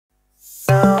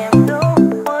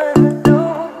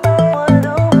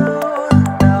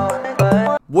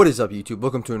What is up, YouTube?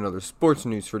 Welcome to another Sports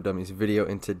News for Dummies video,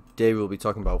 and today we'll be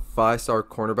talking about 5-star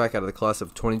cornerback out of the class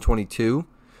of 2022,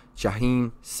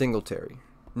 Jaheim Singletary.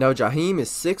 Now, Jaheim is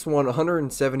 6'1",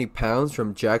 170 pounds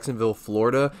from Jacksonville,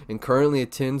 Florida, and currently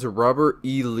attends Robert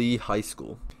E. Lee High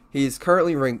School. He is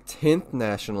currently ranked 10th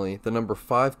nationally, the number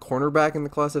 5 cornerback in the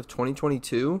class of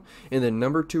 2022, and the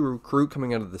number 2 recruit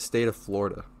coming out of the state of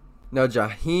Florida. Now,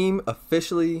 Jaheim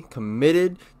officially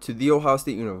committed to The Ohio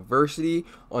State University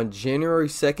on January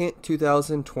 2nd,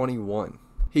 2021.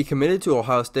 He committed to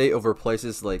Ohio State over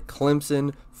places like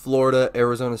Clemson, Florida,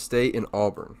 Arizona State, and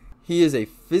Auburn. He is a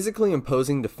physically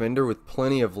imposing defender with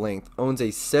plenty of length, owns a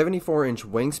 74-inch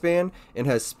wingspan, and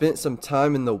has spent some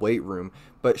time in the weight room,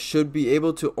 but should be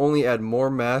able to only add more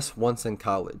mass once in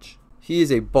college. He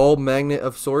is a ball magnet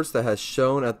of sorts that has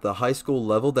shown at the high school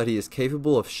level that he is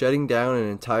capable of shutting down an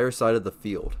entire side of the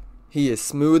field. He is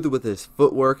smooth with his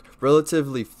footwork,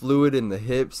 relatively fluid in the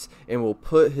hips, and will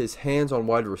put his hands on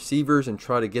wide receivers and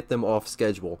try to get them off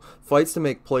schedule, fights to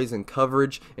make plays in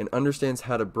coverage, and understands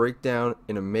how to break down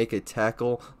and make a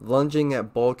tackle, lunging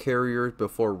at ball carriers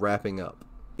before wrapping up.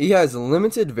 He has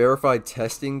limited verified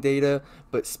testing data,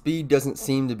 but speed doesn't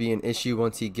seem to be an issue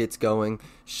once he gets going,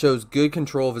 shows good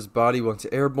control of his body once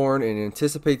airborne, and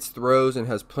anticipates throws and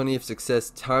has plenty of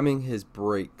success timing his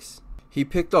breaks. He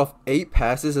picked off 8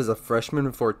 passes as a freshman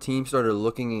before teams started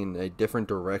looking in a different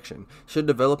direction, should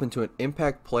develop into an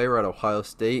impact player at Ohio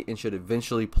State, and should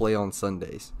eventually play on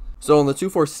Sundays. So on the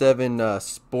 247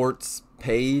 Sports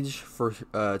page for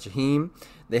Jaheim,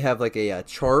 they have like a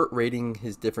chart rating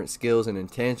his different skills and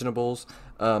intangibles.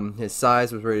 His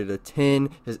size was rated a 10,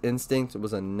 his instinct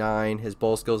was a 9, his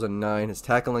ball skills a 9, his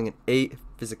tackling an 8,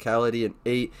 physicality an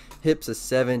 8, hips a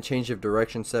 7, change of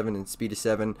direction 7, and speed a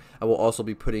 7. I will also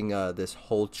be putting this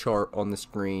whole chart on the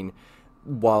screen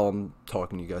while I'm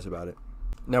talking to you guys about it.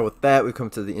 Now with that, we've come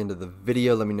to the end of the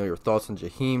video. Let me know your thoughts on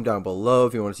Jaheim down below.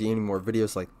 If you want to see any more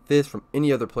videos like this from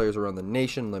any other players around the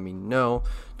nation, let me know.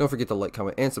 Don't forget to like,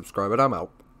 comment, and subscribe, and I'm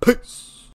out. Peace!